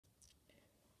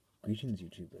Greetings,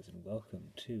 YouTubers, and welcome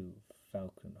to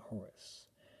Falcon Horus.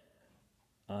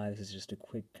 This is just a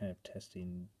quick kind of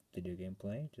testing video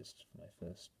gameplay, just for my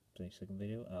first 30-second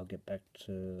video. I'll get back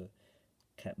to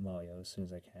Cat Mario as soon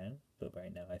as I can, but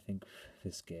right now I think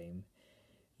this game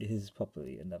is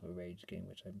probably another Rage game,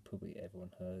 which probably everyone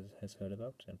has heard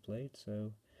about and played,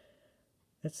 so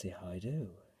let's see how I do.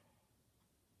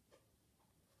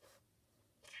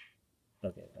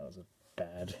 Okay, that was a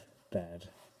bad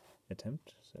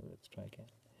attempt, so let's try again.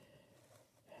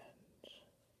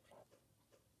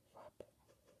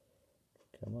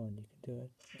 Come on, you can do it.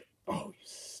 Oh, you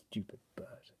stupid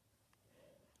bird.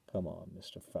 Come on,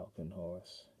 Mr. Falcon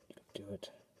Horse. You can do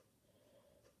it.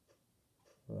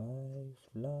 Fly,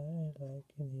 fly like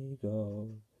an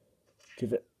eagle.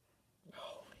 Give it.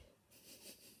 Oh,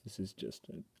 this is just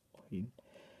annoying.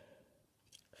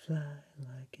 Fly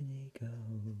like an eagle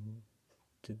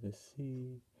to the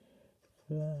sea.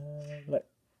 Fly like.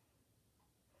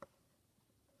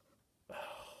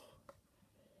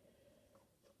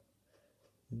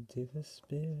 Into the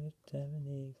spirit of an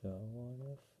eagle,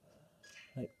 wanna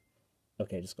fly.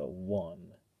 Okay, I just got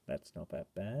one. That's not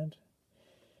that bad.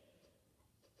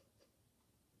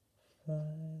 Fly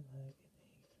like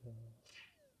an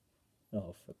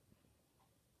eagle.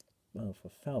 For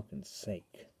Falcon's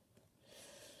sake.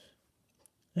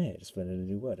 Hey, I just learned a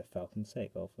new word, a falcon's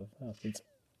sake. Oh, for Falcon's.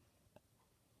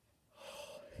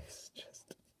 Oh, it's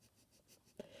just.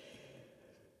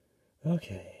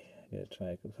 Okay. I'm gonna try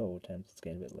a couple attempts. It's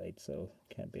getting a bit late, so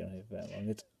can't be on here for that long.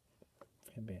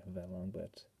 Can't be on for that long,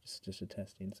 but it's just a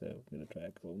testing, so I'm gonna try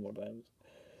a couple more times.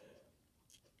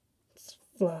 Let's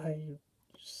fly, you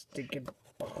stinking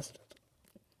bastard.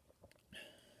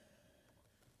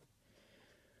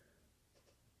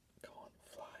 Come on,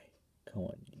 fly. Come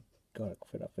on, you gotta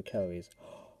quit off the calories.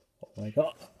 Oh my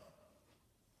god.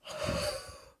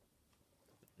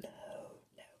 No.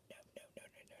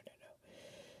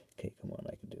 Okay, come on,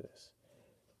 I can do this.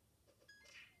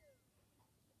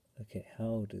 Okay,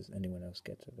 how does anyone else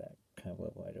get to that kind of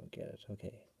level? I don't get it.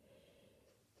 Okay.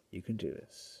 You can do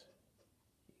this.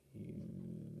 You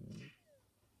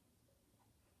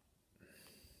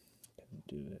can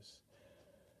do this.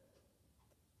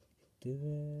 Do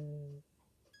it.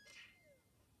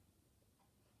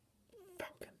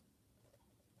 Falcon.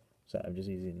 So I'm just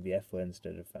using the F word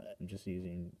instead of I'm just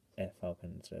using F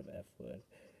Falcon instead of F word.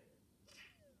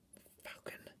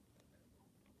 Falcon.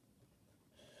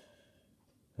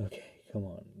 Okay, come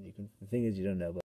on. The thing is, you don't know, but